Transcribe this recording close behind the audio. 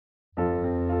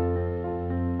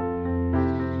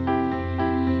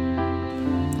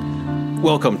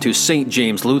Welcome to St.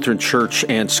 James Lutheran Church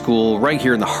and School right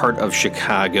here in the heart of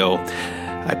Chicago.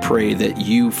 I pray that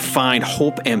you find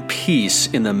hope and peace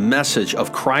in the message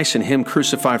of Christ and Him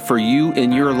crucified for you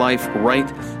in your life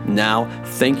right now.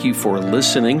 Thank you for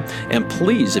listening. And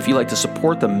please, if you'd like to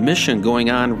support the mission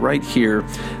going on right here,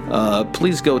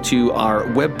 please go to our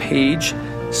webpage,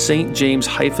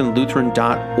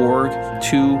 stjames-lutheran.org,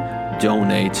 to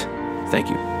donate. Thank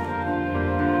you.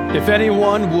 If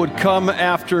anyone would come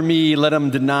after me, let him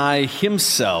deny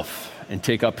himself and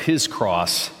take up his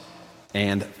cross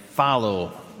and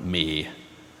follow me.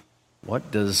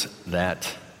 What does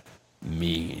that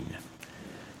mean?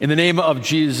 In the name of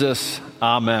Jesus,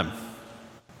 amen.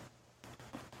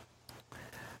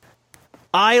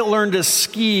 I learned to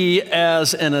ski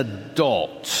as an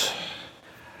adult.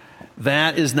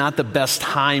 That is not the best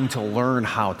time to learn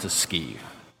how to ski.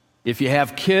 If you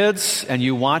have kids and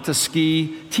you want to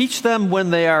ski, teach them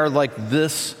when they are like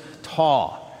this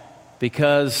tall,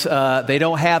 because they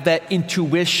don't have that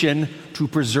intuition to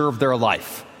preserve their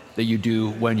life that you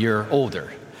do when you're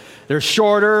older. They're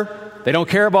shorter, they don't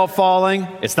care about falling,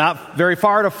 it's not very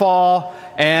far to fall,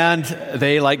 and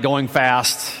they like going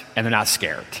fast, and they're not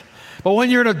scared. But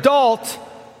when you're an adult,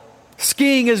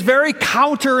 skiing is very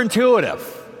counterintuitive.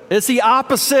 It's the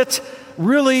opposite,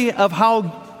 really, of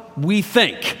how we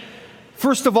think.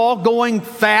 First of all, going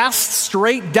fast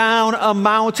straight down a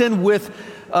mountain with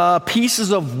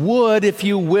pieces of wood, if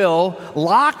you will,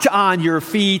 locked on your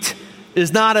feet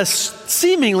is not a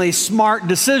seemingly smart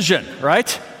decision,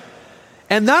 right?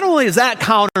 And not only is that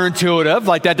counterintuitive,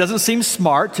 like that doesn't seem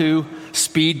smart to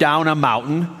speed down a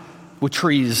mountain with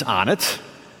trees on it,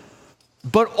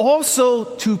 but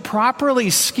also to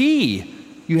properly ski,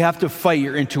 you have to fight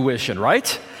your intuition,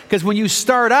 right? Because when you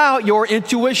start out, your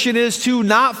intuition is to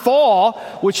not fall,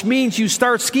 which means you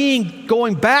start skiing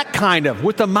going back kind of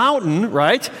with the mountain,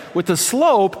 right? With the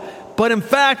slope. But in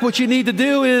fact, what you need to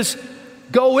do is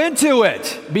go into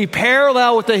it. Be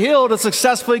parallel with the hill to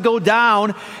successfully go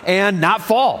down and not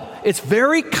fall. It's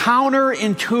very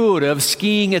counterintuitive,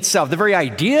 skiing itself. The very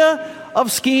idea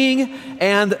of skiing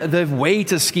and the way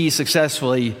to ski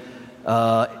successfully,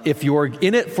 if you're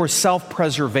in it for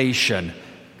self-preservation,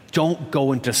 don't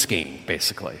go into skiing,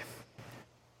 basically.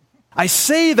 I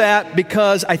say that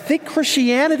because I think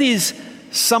Christianity is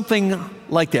something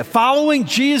like that. Following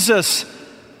Jesus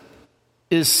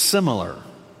is similar.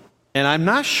 And I'm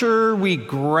not sure we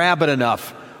grab it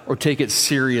enough or take it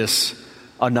serious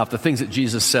enough, the things that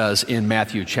Jesus says in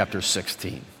Matthew chapter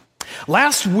 16.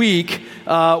 Last week,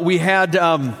 we had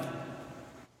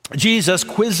Jesus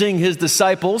quizzing his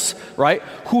disciples, right?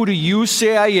 Who do you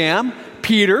say I am?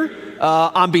 Peter.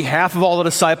 On behalf of all the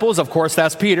disciples, of course,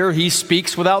 that's Peter. He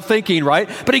speaks without thinking, right?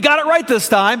 But he got it right this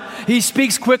time. He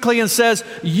speaks quickly and says,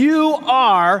 "You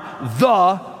are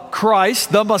the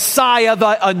Christ, the Messiah,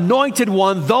 the anointed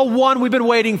one, the one we've been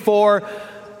waiting for,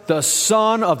 the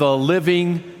Son of the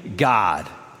living God."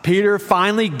 Peter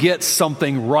finally gets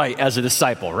something right as a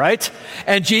disciple, right?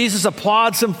 And Jesus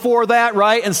applauds him for that,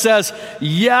 right? And says,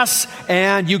 yes,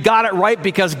 and you got it right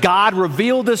because God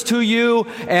revealed this to you,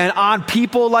 and on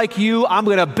people like you, I'm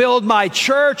going to build my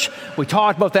church. We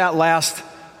talked about that last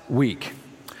week.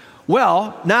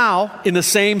 Well, now, in the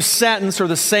same sentence or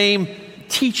the same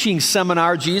teaching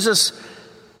seminar, Jesus,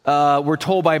 we're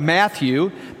told by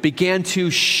Matthew, began to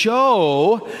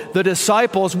show the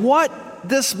disciples what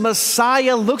this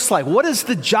Messiah looks like. What is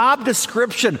the job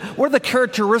description? What are the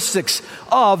characteristics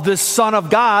of this Son of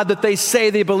God that they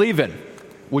say they believe in,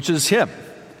 which is Him?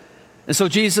 And so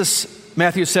Jesus,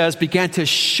 Matthew says, began to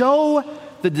show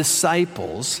the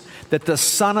disciples that the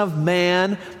Son of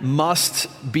Man must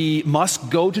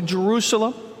go to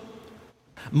Jerusalem,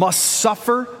 must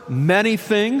suffer many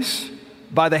things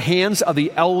by the hands of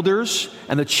the elders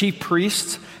and the chief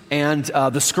priests and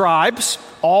the scribes,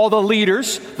 all the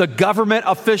leaders, the government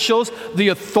officials, the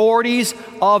authorities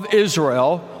of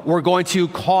Israel were going to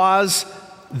cause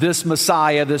this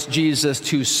Messiah, this Jesus,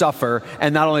 to suffer.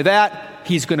 And not only that,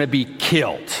 he's going to be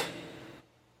killed.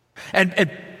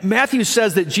 And Matthew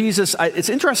says that Jesus, it's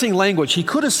interesting language. He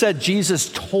could have said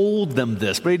Jesus told them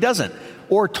this, but he doesn't,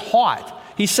 or taught.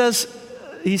 He said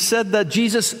that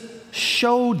Jesus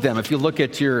showed them. If you look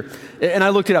at your, and I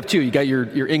looked it up too, you got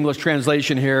your English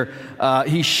translation here.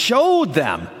 He showed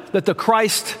them that the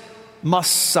Christ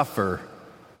must suffer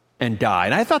and die.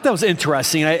 And I thought that was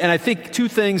interesting. And I think two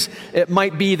things. It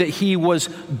might be that he was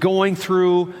going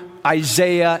through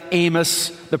Isaiah, Amos,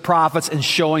 the prophets, and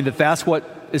showing that that's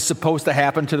what is supposed to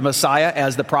happen to the Messiah,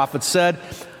 as the prophets said.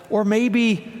 Or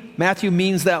maybe Matthew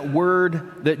means that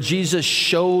word that Jesus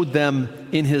showed them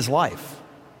in his life,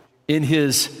 in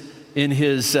his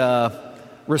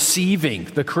receiving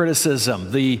the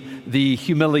criticism, the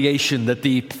humiliation that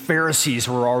the Pharisees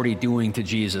were already doing to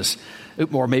Jesus.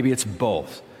 Or maybe it's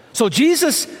both. So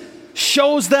Jesus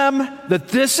shows them that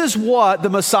this is what the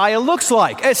Messiah looks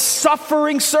like, a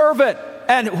suffering servant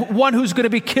and one who's going to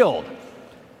be killed.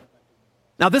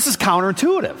 Now, this is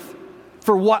counterintuitive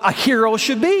for what a hero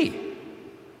should be.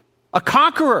 A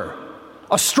conqueror,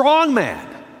 a strong man,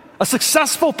 a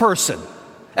successful person.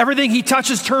 Everything he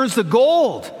touches turns to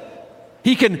gold.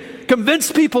 He can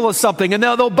convince people of something and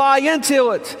they'll buy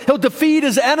into it. He'll defeat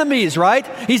his enemies, right?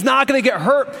 He's not going to get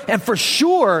hurt. And for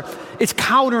sure, it's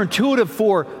counterintuitive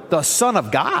for the Son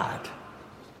of God.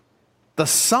 The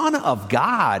Son of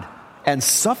God and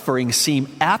suffering seem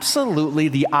absolutely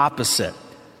the opposite.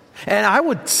 And I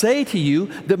would say to you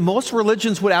that most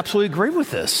religions would absolutely agree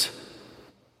with this.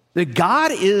 That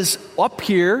God is up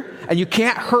here and you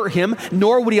can't hurt him,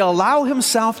 nor would he allow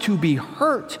himself to be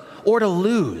hurt or to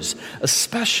lose,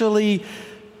 especially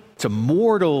to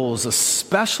mortals,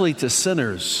 especially to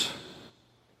sinners.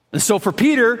 And so for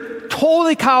Peter,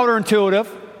 totally counterintuitive.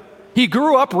 He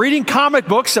grew up reading comic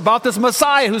books about this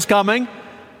Messiah who's coming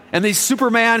and these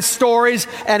Superman stories,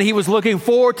 and he was looking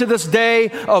forward to this day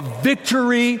of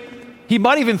victory. He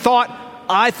might even thought,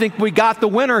 I think we got the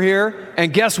winner here,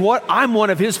 and guess what? I'm one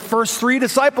of his first 3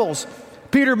 disciples.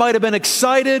 Peter might have been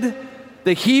excited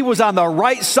that he was on the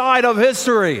right side of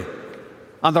history,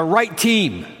 on the right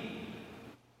team.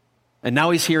 And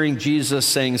now he's hearing Jesus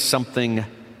saying something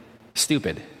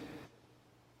stupid.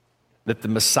 That the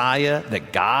Messiah,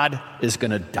 that God is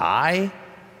going to die,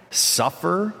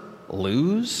 suffer,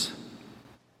 lose.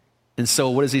 And so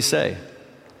what does he say?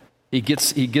 He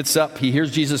gets up, he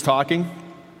hears Jesus talking,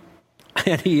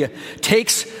 and he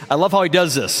takes, I love how he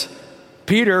does this.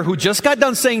 Peter, who just got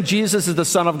done saying Jesus is the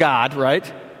Son of God,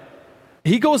 right?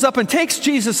 He goes up and takes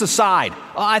Jesus aside.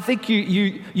 Oh, I think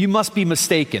you must be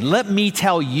mistaken. Let me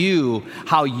tell you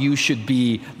how you should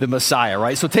be the Messiah,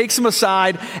 right? So takes him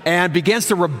aside and begins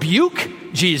to rebuke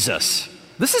Jesus.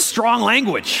 This is strong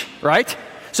language, right?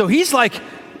 So he's like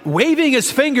waving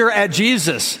his finger at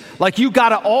Jesus, like you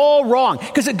got it all wrong,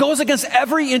 because it goes against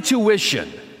every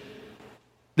intuition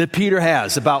that Peter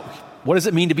has about what does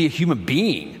it mean to be a human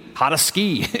being, how to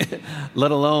ski,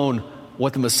 let alone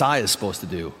what the Messiah is supposed to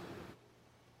do.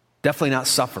 Definitely not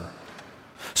suffer.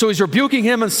 So he's rebuking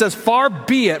him and says, far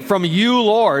be it from you,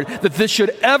 Lord, that this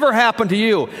should ever happen to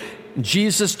you. And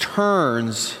Jesus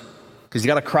turns, because he's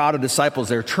got a crowd of disciples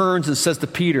there, turns and says to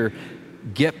Peter,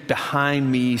 get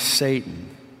behind me, Satan.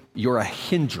 You're a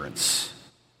hindrance.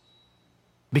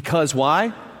 Because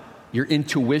why? Your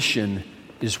intuition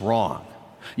is wrong.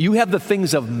 You have the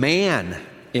things of man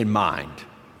in mind,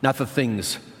 not the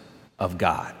things of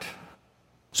God.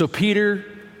 So Peter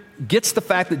gets the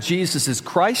fact that Jesus is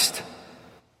Christ,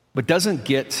 but doesn't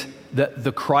get that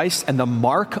the Christ and the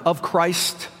mark of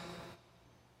Christ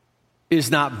is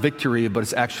not victory, but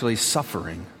it's actually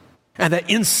suffering. And that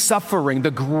in suffering,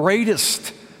 the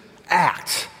greatest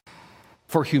act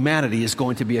for humanity is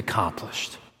going to be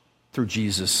accomplished through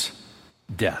Jesus'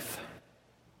 death.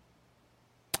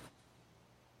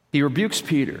 He rebukes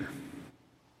Peter.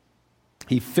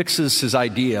 He fixes his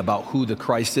idea about who the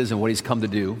Christ is and what he's come to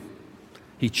do.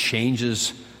 He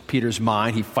changes Peter's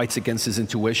mind. He fights against his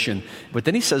intuition. But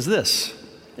then he says this,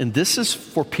 and this is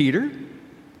for Peter,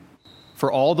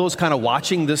 for all those kind of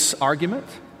watching this argument,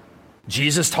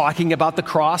 Jesus talking about the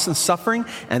cross and suffering,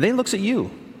 and then he looks at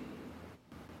you.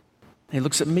 He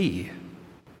looks at me.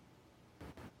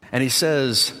 And he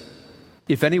says,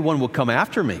 if anyone will come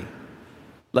after me,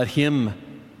 let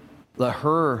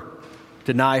her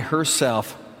deny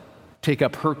herself, take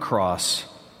up her cross,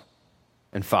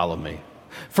 and follow me.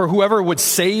 For whoever would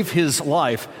save his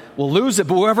life will lose it,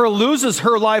 but whoever loses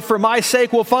her life for my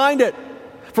sake will find it.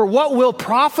 For what will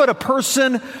profit a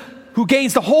person who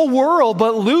gains the whole world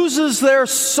but loses their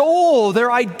soul,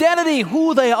 their identity,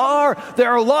 who they are,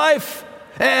 their life?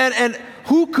 And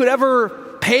who could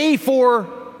ever pay for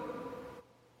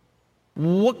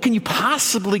what can you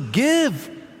possibly give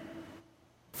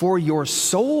for your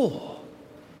soul?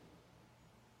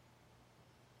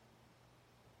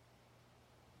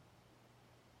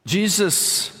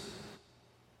 Jesus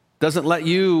doesn't let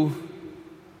you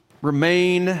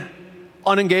remain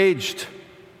unengaged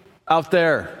out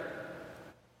there.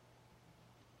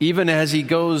 Even as he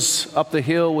goes up the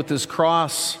hill with his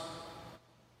cross,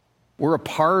 we're a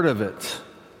part of it.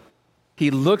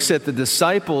 He looks at the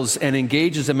disciples and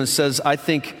engages them and says, I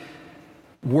think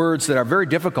words that are very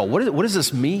difficult. What does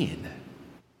this mean?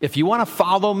 If you want to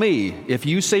follow me, if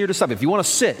you say you're a disciple, if you want to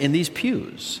sit in these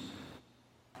pews,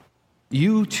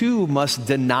 You too must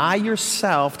deny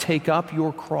yourself, take up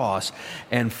your cross,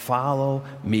 and follow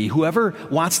me. Whoever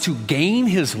wants to gain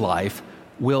his life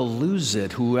will lose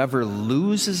it. Whoever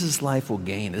loses his life will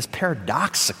gain it. It's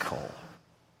paradoxical.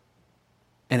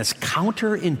 And it's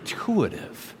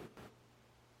counterintuitive.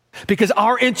 Because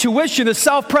our intuition is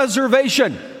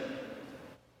self-preservation.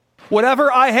 Whatever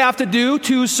I have to do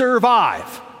to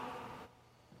survive,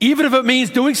 even if it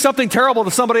means doing something terrible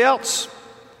to somebody else.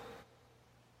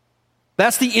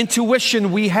 That's the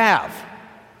intuition we have.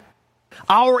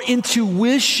 Our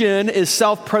intuition is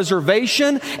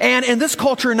self-preservation, and in this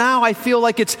culture now, I feel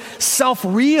like it's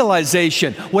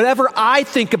self-realization. Whatever I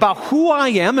think about who I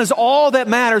am is all that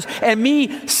matters, and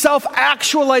me,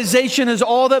 self-actualization is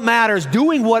all that matters.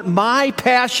 Doing what my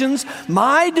passions,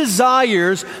 my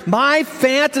desires, my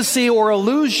fantasy or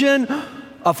illusion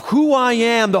of who I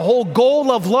am, the whole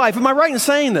goal of life. Am I right in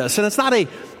saying this? And it's not a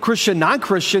Christian,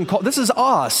 non-Christian cult. This is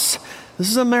us. This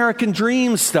is American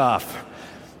dream stuff.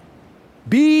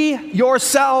 Be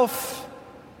yourself.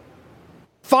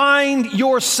 Find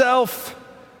yourself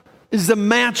is the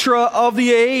mantra of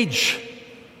the age.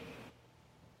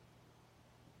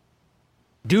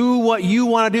 Do what you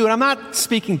want to do. And I'm not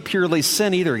speaking purely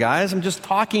sin either, guys. I'm just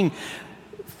talking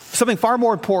something far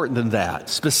more important than that,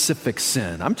 specific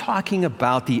sin. I'm talking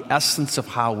about the essence of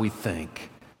how we think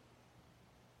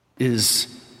is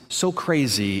so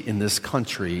crazy in this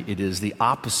country. It is the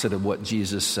opposite of what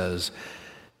Jesus says,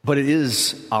 but it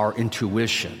is our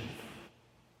intuition.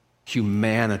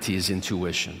 Humanity's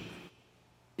intuition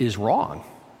is wrong.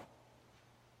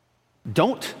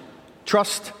 Don't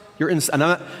trust your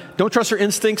instincts. Don't trust your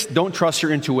instincts. Don't trust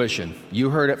your intuition. You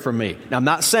heard it from me. Now, I'm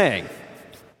not saying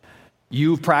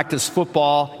you've practiced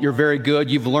football, you're very good,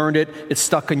 you've learned it, it's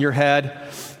stuck in your head,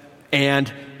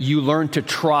 and you learn to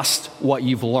trust what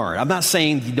you've learned. I'm not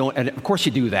saying you don't, and of course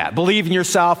you do that. Believe in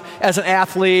yourself as an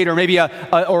athlete or maybe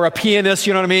a pianist,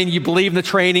 you know what I mean? You believe in the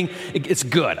training, it's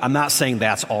good. I'm not saying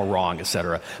that's all wrong,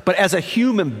 etc. But as a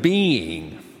human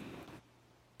being,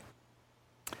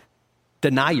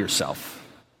 deny yourself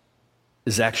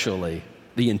is actually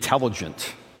the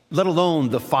intelligent, let alone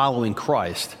the following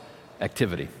Christ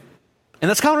activity. And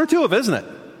that's counterintuitive, isn't it?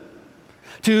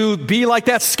 To be like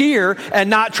that skier and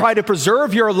not try to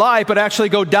preserve your life, but actually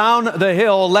go down the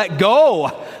hill, let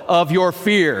go of your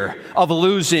fear of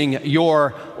losing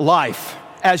your life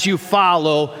as you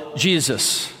follow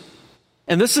Jesus.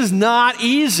 And this is not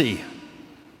easy,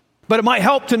 but it might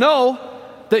help to know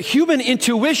that human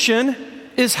intuition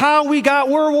is how we got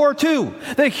World War II.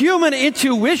 The human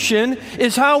intuition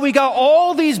is how we got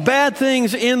all these bad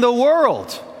things in the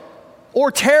world. Or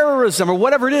terrorism, or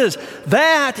whatever it is.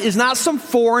 That is not some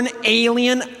foreign,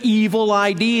 alien, evil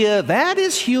idea. That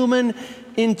is human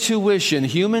intuition.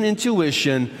 Human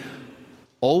intuition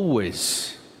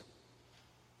always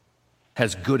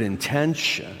has good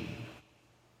intention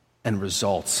and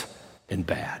results in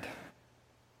bad.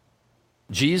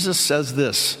 Jesus says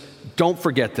this. Don't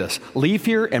forget this. Leave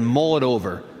here and mull it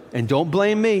over. And don't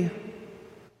blame me.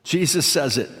 Jesus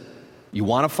says it. You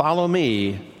want to follow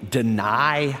me,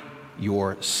 deny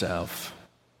yourself.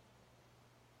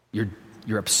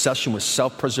 Your obsession with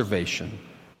self-preservation,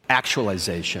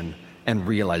 actualization, and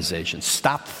realization.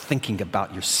 Stop thinking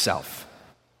about yourself.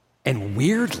 And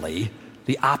weirdly,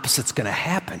 the opposite's going to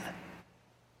happen.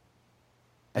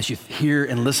 As you hear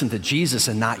and listen to Jesus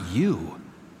and not you,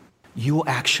 you will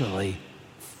actually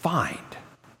find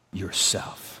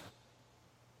yourself.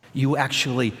 You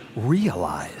actually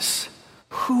realize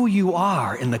who you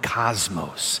are in the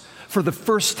cosmos for the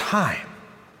first time.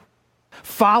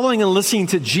 Following and listening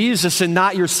to Jesus and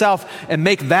not yourself, and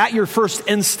make that your first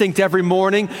instinct every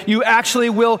morning, you actually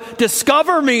will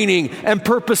discover meaning and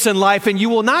purpose in life, and you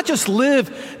will not just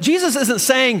live. Jesus isn't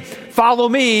saying, follow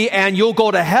me and you'll go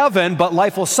to heaven, but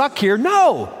life will suck here.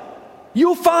 No,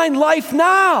 you'll find life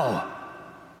now,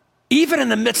 even in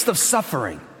the midst of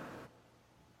suffering.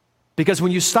 Because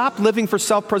when you stop living for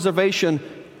self-preservation,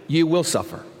 you will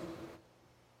suffer.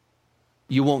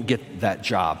 You won't get that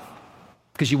job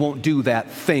because you won't do that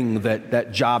thing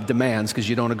that job demands because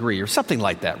you don't agree or something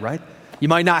like that, right? You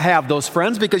might not have those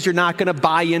friends because you're not going to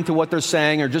buy into what they're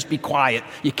saying or just be quiet.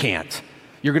 You can't.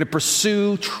 You're going to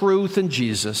pursue truth in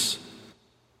Jesus,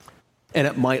 and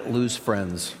it might lose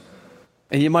friends.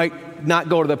 And you might not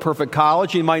go to the perfect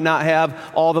college. You might not have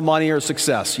all the money or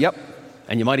success. Yep.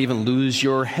 And you might even lose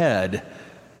your head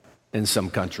in some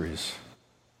countries.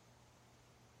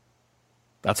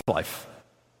 That's life.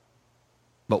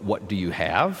 But what do you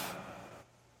have?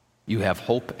 You have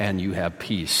hope and you have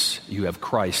peace. You have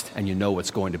Christ and you know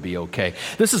it's going to be okay.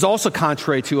 This is also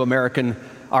contrary to American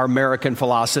our American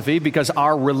philosophy because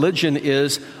our religion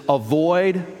is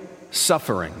avoid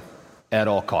suffering at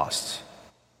all costs,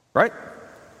 right?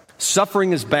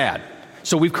 Suffering is bad.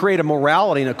 So we've created a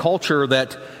morality and a culture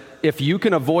that if you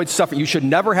can avoid suffering, you should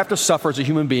never have to suffer as a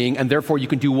human being, and therefore you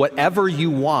can do whatever you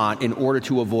want in order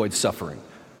to avoid suffering.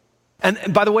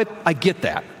 And by the way, I get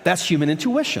that. That's human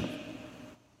intuition.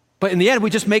 But in the end, we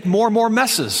just make more and more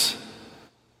messes.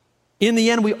 In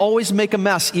the end, we always make a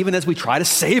mess, even as we try to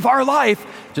save our life.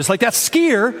 Just like that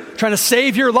skier trying to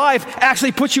save your life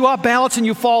actually puts you off balance and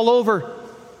you fall over.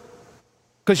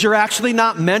 Because you're actually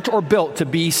not meant or built to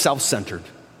be self-centered.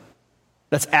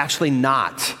 That's actually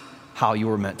not how you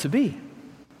were meant to be.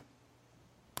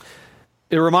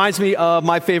 It reminds me of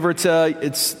my favorite,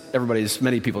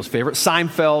 many people's favorite,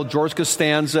 Seinfeld, George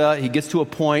Costanza. He gets to a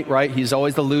point, right? He's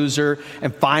always the loser.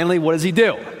 And finally, what does he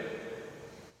do?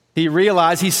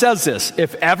 He says this,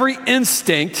 if every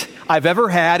instinct I've ever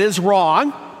had is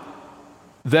wrong,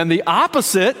 then the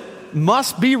opposite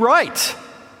must be right.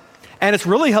 And it's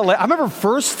really hilarious. I remember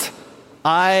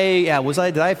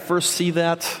did I first see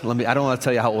that? I don't want to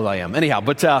tell you how old I am. Anyhow,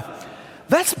 but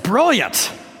that's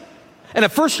brilliant. And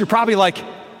at first you're probably like,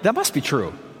 that must be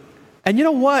true. And you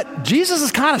know what? Jesus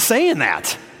is kind of saying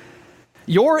that.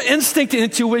 Your instinct and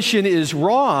intuition is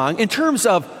wrong in terms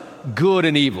of good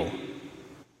and evil.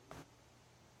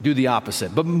 Do the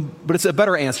opposite. But it's a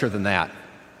better answer than that.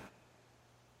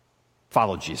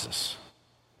 Follow Jesus.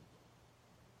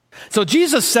 So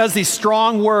Jesus says these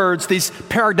strong words, these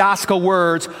paradoxical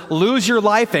words, lose your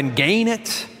life and gain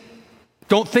it.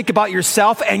 Don't think about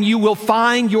yourself and you will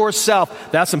find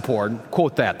yourself. That's important.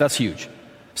 Quote that. That's huge.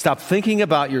 Stop thinking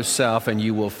about yourself and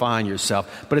you will find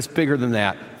yourself. But it's bigger than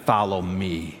that. Follow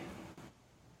me.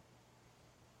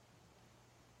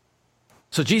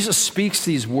 So Jesus speaks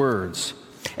these words.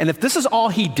 And if this is all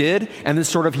he did, and then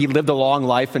sort of he lived a long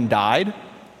life and died,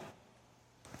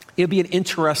 it would be an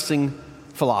interesting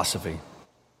philosophy.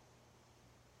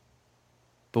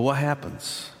 But what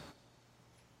happens?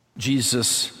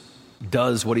 Jesus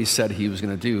does what he said he was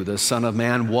going to do. The Son of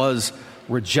Man was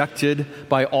rejected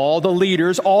by all the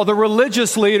leaders, all the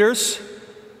religious leaders,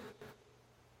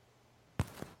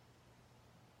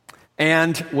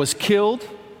 and was killed,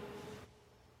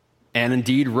 and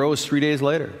indeed rose 3 days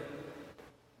later.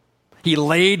 He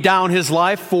laid down his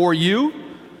life for you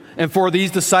and for these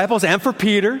disciples and for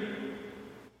Peter,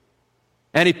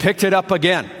 and he picked it up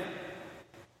again.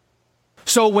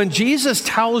 So when Jesus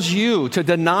tells you to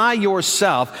deny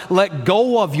yourself, let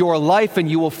go of your life and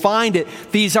you will find it,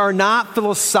 these are not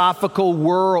philosophical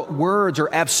words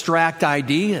or abstract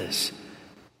ideas.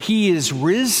 He is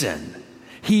risen.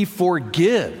 He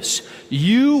forgives.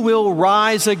 You will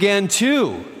rise again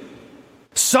too.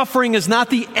 Suffering is not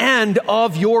the end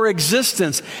of your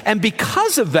existence. And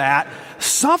because of that,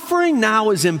 suffering now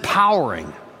is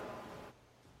empowering.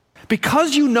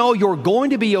 Because you know you're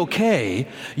going to be okay,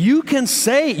 you can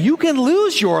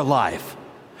lose your life.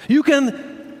 You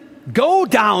can go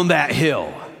down that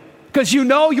hill because you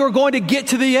know you're going to get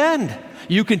to the end.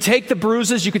 You can take the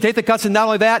bruises, you can take the cuts, and not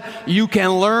only that, you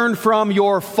can learn from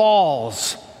your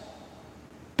falls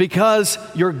because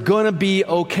you're going to be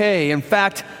okay. In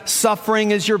fact,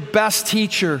 suffering is your best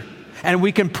teacher, and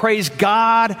we can praise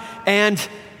God and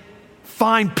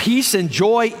find peace and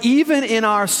joy even in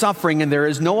our suffering. And there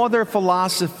is no other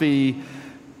philosophy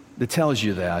that tells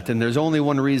you that. And there's only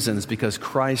one reason, it's because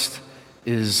Christ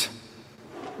is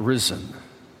risen.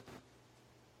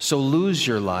 So lose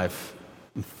your life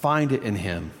and find it in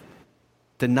him.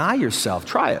 Deny yourself,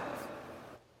 try it,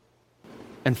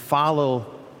 and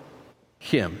follow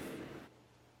him.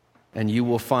 And you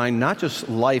will find not just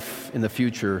life in the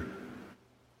future,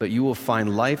 but you will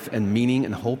find life and meaning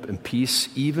and hope and peace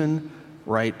even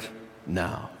right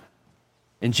now.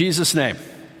 In Jesus' name,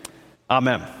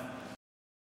 amen.